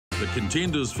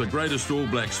contenders for greatest All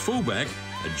Blacks fullback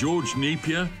are George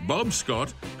Napier, Bob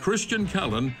Scott, Christian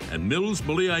Cullen and Nils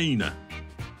Muliaina.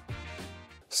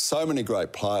 So many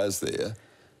great players there,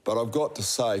 but I've got to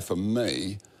say, for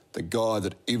me, the guy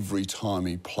that every time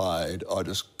he played, I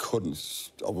just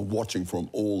couldn't... I was watching for him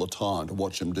all the time to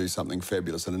watch him do something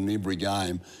fabulous, and in every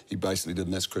game he basically did,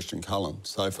 and that's Christian Cullen.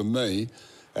 So for me,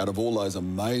 out of all those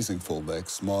amazing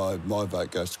fullbacks, my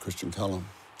vote goes to Christian Cullen.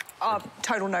 Oh,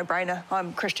 total no-brainer.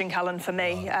 I'm Christian Cullen for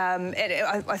me.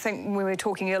 I think when we were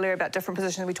talking earlier about different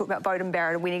positions, we talked about Beauden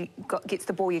Barrett, and when he gets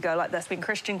the ball, you go like this. When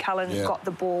Christian Cullen got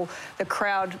the ball, the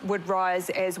crowd would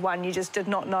rise as one. You just did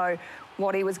not know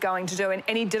what he was going to do.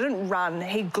 And he didn't run,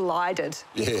 he glided.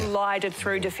 He glided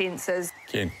through defences.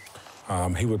 Ken?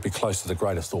 He would be close to the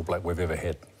greatest All Black we've ever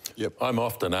had. Yep. I'm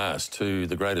often asked who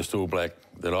the greatest All Black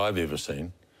that I've ever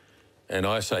seen, and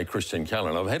I say Christian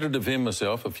Cullen. I've had to defend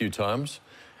myself a few times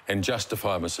and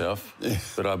justify myself,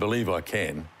 but I believe I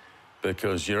can,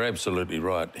 because you're absolutely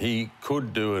right. He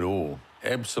could do it all,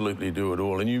 absolutely do it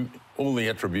all. And all the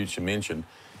attributes you mentioned,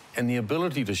 and the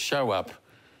ability to show up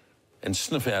and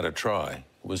sniff out a try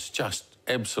was just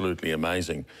absolutely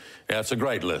amazing. Now, it's a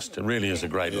great list. It really is a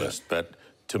great list. But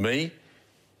to me,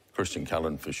 Christian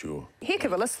Cullen for sure. Heck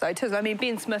of a list though too. I mean,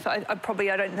 Ben Smith, I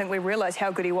don't think we realised how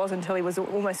good he was until he was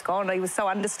almost gone. He was so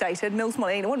understated. Nils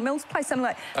Muliaina, what Mills played something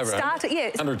like started,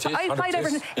 100 tests. He played over,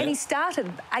 and he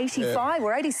started 85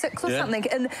 or 86 or something.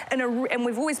 And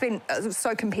we've always been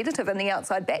so competitive in the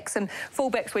outside backs, and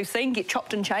fullbacks we've seen get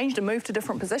chopped and changed and moved to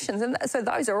different positions, and so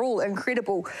those are all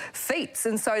incredible feats.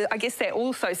 And so I guess that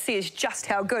also says just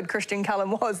how good Christian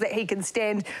Cullen was, that he can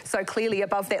stand so clearly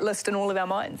above that list in all of our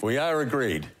minds. We are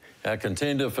agreed. Our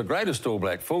contender for greatest All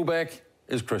Black fullback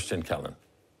is Christian Cullen.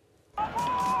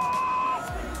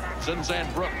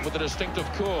 Zinzan Brook with a distinctive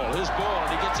call. His ball, and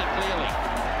he gets it clearly.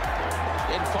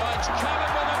 Then finds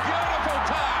Cullen with a beautiful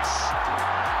pass.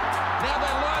 Now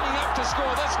they're lining up to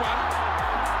score this one.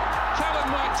 Cullen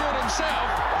might do it himself.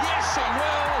 Yes, he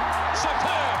will.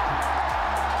 Superb.